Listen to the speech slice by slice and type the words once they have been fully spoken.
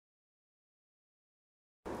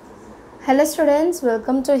Hello students,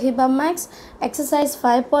 welcome to Hiba Max exercise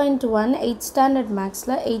 5.1 8th standard max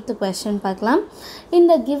la 8th question பார்க்கலாம். In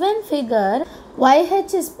the given figure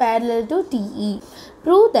YH is parallel to TE.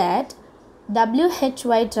 Prove that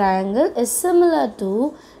WHY triangle is similar to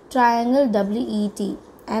triangle WET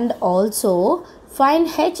and also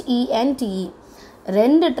find HE and TE.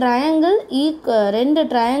 ரெண்டு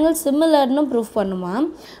triangle சிமிலர்னு proof பண்ணுமா.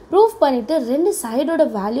 Proof பண்ணிவிட்டு ரெண்டு சைடோட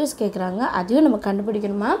values கேட்குறாங்க, அதையும் நம்ம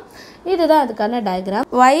கண்டுபிடிக்கணுமா. இதுதான் அதுக்கான டயக்ராம்.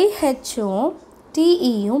 YHும்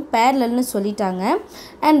TEயும் பேரலல்னு சொல்லிட்டாங்க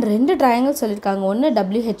அண்ட் ரெண்டு ட்ரையாங்கிள் சொல்லியிருக்காங்க. ஒன்று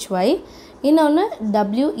WHY, இன்னொன்று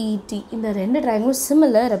WET. இந்த ரெண்டு ட்ரையாங்கிள்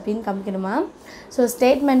சிமிலர் அப்படின்னு காமிக்கணுமா. ஸோ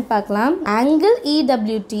ஸ்டேட்மெண்ட் பார்க்கலாம். Angle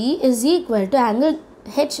EWT is equal to angle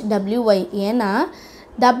HWY. ஏன்னா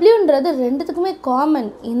டபிள்யூன்றது ரெண்டுத்துக்குமே காமன்.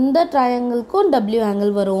 இந்த ட்ரையாங்கிள்க்கும் W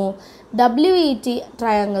ஆங்கிள் வரும், WET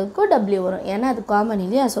ட்ரையாங்கிள்க்கும் W வரும். ஏன்னா அது காமன்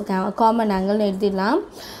இல்லையா. ஸோ காமன் ஆங்கிள்னு எழுதிடலாம்.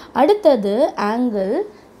 அடுத்தது angle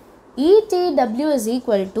ETW is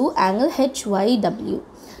equal to angle HYW.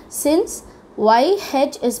 Since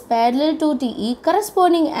YH is parallel to TE,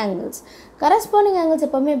 corresponding angles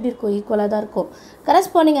எப்போவுமே எப்படி இருக்கும், ஈக்குவலாக தான் இருக்கும்.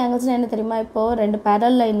 கரஸ்பாண்டிங் ஆங்கிள்ஸ்னால் என்ன தெரியுமா, இப்போது ரெண்டு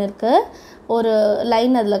பேரல் லைன் இருக்குது, ஒரு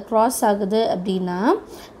லைன் அதில் க்ராஸ் ஆகுது அப்படின்னா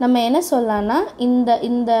நம்ம என்ன சொல்லலாம்னா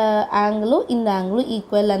இந்த ஆங்கிளும் இந்த ஆங்கிளும்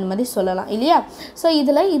ஈக்குவல் அந்த மாதிரி சொல்லலாம் இல்லையா. ஸோ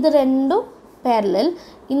இதில் இது ரெண்டும் பேரலல்,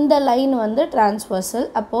 இந்த லைன் வந்து டிரான்ஸ்வர்சல்.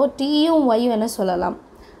 அப்போது Tயும் Yயும் என்ன சொல்லலாம்,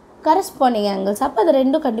 கரஸ்பாண்டிங் ஆங்கிள்ஸ். அப்போ அது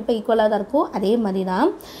ரெண்டும் கண்டிப்பாக ஈக்குவலாக தான் இருக்கும். அதே மாதிரி தான்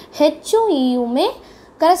ஹெச்சும் ஈயுமே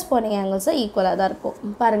கரஸ்பாண்டிங் ஆங்கிள்ஸை ஈக்குவலாக தான் இருக்கும்.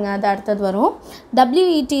 பாருங்கள், அது அடுத்தது வரும்.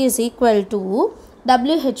 WET is equal to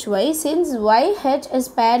WHY since YH is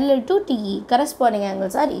parallel to TE, corresponding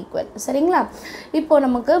angles are equal. சரிங்களா. இப்போது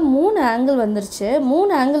நமக்கு 3 ஆங்கிள் வந்துருச்சு.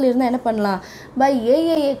 3 ஆங்கிள் இருந்தால் என்ன பண்ணலாம், by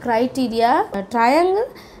AAA criteria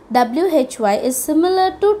triangle WHY is similar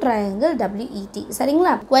to triangle WET.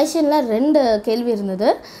 சரிங்களா. கொஷனில் ரெண்டு கேள்வி இருந்தது.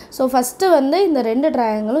 ஸோ ஃபஸ்ட்டு வந்து இந்த ரெண்டு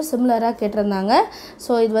ட்ரையாங்கிளும் சிமிலராக கேட்டிருந்தாங்க.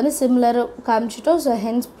 ஸோ இது வந்து சிமிலர் காமிச்சிட்டோம். ஸோ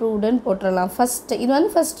ஹென்ஸ் ப்ரூவ்டுன்னு போட்டுடலாம். இது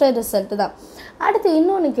வந்து ஃபஸ்ட்டு ரிசல்ட்டு தான். அடுத்து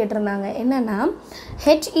இன்னொன்று கேட்டிருந்தாங்க, என்னென்னா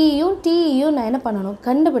HEயும் TEயும் நான் என்ன பண்ணணும்,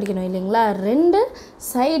 கண்டுபிடிக்கணும் இல்லைங்களா. ரெண்டு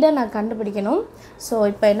சைடை நான் கண்டுபிடிக்கணும். ஸோ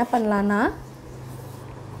இப்போ என்ன பண்ணலான்னா,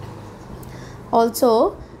 also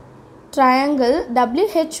triangle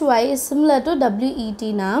WHY is similar to WET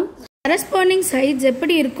னா corresponding sides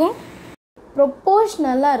எப்படி இருக்கும்,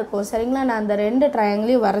 ப்ரொப்போஷ்னலாக இருக்கும். சரிங்களா. நான் அந்த ரெண்டு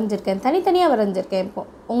ட்ரையாங்கிளையும் வரைஞ்சிருக்கேன், தனித்தனியாக வரைஞ்சிருக்கேன். இப்போ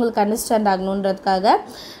உங்களுக்கு அண்டர்ஸ்டாண்ட் ஆகணுன்றதுக்காக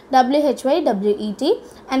WHY WET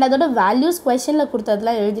அண்ட் அதோட வேல்யூஸ் கொஷனில்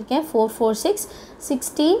கொடுத்ததெல்லாம் எழுதியிருக்கேன். 4 4 6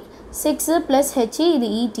 16 6 ப்ளஸ் HE, இது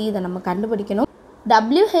ET. இதை நம்ம கண்டுபிடிக்கணும்.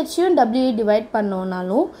 WHயும் WE divide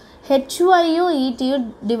பண்ணோன்னாலும் HYயும் ETயும்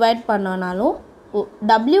divide பண்ணோன்னாலும்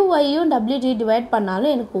WYயும் WT divide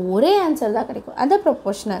பண்ணாலும் எனக்கு ஒரே ஆன்சர் தான் கிடைக்கும். அது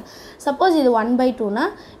ப்ரொப்போர்ஷனல். சப்போஸ் இது 1/2னா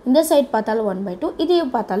இந்த சைட் பார்த்தாலும் 1/2,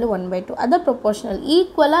 இதையும் பார்த்தாலும் 1/2. அது ப்ரொப்போர்ஷனல்.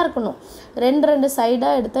 ஈக்குவலாக இருக்கணும். ரெண்டு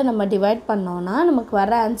சைடாக எடுத்து நம்ம டிவைட் பண்ணோன்னா நமக்கு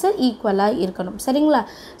வர ஆன்சர் ஈக்குவலாக இருக்கணும். சரிங்களா.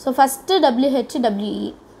 ஸோ ஃபஸ்ட்டு WH WE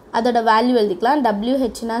அதோட வேல்யூ எழுதிக்கலாம்.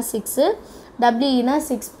 WHனா 6, WEனா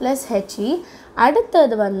 6 ப்ளஸ் HE.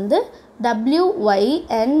 அடுத்தது வந்து WY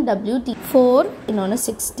and WT 4, இன்னொன்று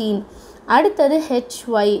 16. அடுத்தது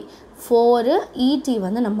HY 4, ET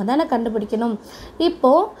வந்து நம்ம தானே கண்டுபிடிக்கணும்.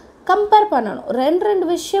 இப்போது கம்பேர் பண்ணணும். ரெண்டு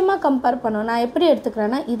விஷயமாக கம்பேர் பண்ணணும். நான் எப்படி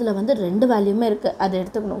எடுத்துக்கிறேன்னா, இதில் வந்து ரெண்டு வேல்யூமே இருக்குது, அது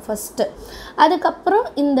எடுத்துக்கணும் ஃபஸ்ட்டு. அதுக்கப்புறம்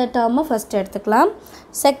இந்த டேர்மை ஃபஸ்ட்டு எடுத்துக்கலாம்.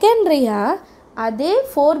 செகண்ட்ரியாக அதே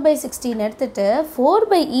 4/16 எடுத்துகிட்டு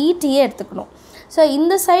 4/ETயே எடுத்துக்கணும். ஸோ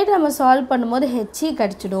இந்த சைடு நம்ம சால்வ் பண்ணும்போது HE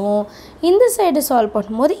கிடச்சிடும், இந்த சைடு சால்வ்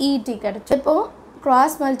பண்ணும்போது ET கிடச்சிடும். இப்போது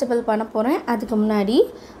க்ராஸ் மல்டிபிள் பண்ண போகிறேன். அதுக்கு முன்னாடி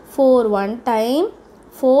 4 1 டைம்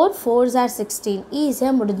 4 4s are 16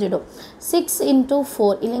 ஈஸியாக முடிஞ்சிடும். 6 into 4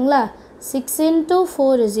 இல்லைங்களா. 6 into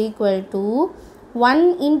 4 is equal to 1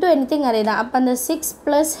 into anything array தான். அப்போ அந்த 6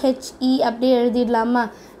 ப்ளஸ் HE அப்படியே எழுதிடலாமா.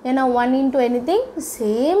 ஏன்னா 1 into anything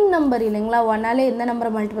சேம் நம்பர் இல்லைங்களா. 1ஆல் எந்த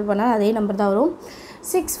நம்பரை மல்டிபிள் பண்ணாலும் அதே நம்பர் தான் வரும்.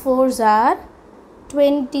 6 4s are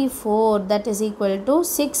 24, that is equal to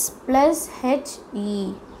 6 plus HE.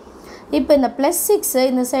 இப்போ இந்த ப்ளஸ் 6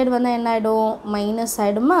 இந்த சைடு வந்தால் என்ன ஆகிடும், minus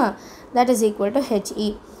ஆகிடுமா. That is equal to HE.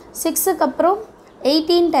 6க்கு அப்புறம்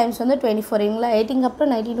 18 டைம்ஸ் வந்து 24 இல்லைங்களா. 18க்கு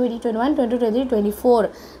அப்புறம் 19 20 21 22 23 24.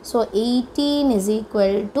 So 18 is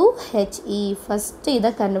equal to HE. First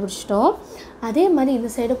இதை கண்டுபிடிச்சிட்டோம். அதே மாதிரி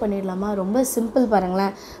இந்த சைடு பண்ணிடலாமா, ரொம்ப சிம்பிள்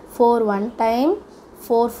பாருங்களேன். 4 1 டைம்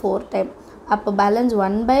 4 4 டைம். அப்போ பேலன்ஸ்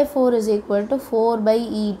 1/4 இஸ் ஈக்குவல் டு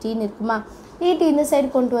 4/ETன்னு இருக்குமா. ET இந்த சைடு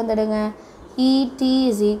கொண்டு வந்துடுங்க. ET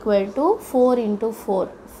is equal to 4 into 4.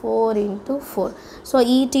 4 into 4. So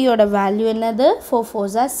ET யோட வேல்யூ என்னது, 4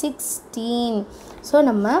 4s are 16. ஸோ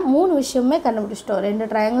நம்ம மூணு விஷயமே கண்டுபிடிச்சிட்டோம். ரெண்டு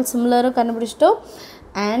ட்ரையாங்கிள் சிமிலரும் கண்டுபிடிச்சிட்டோம்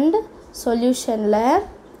அண்ட் சொல்யூஷனில்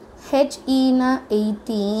HEனா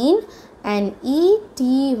 18 and ET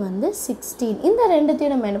வந்து 16. இந்த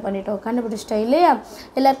ரெண்டுத்தையும் நம்ம என்ன பண்ணிட்டோம், கண்டுபிடிச்சிட்டோம் இல்லையா?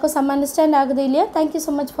 எல்லாருக்கும் சம் அண்டர்ஸ்டாண்ட் ஆகுது இல்லையா? தேங்க்யூ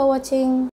ஸோ மச் ஃபார் வாட்சிங்.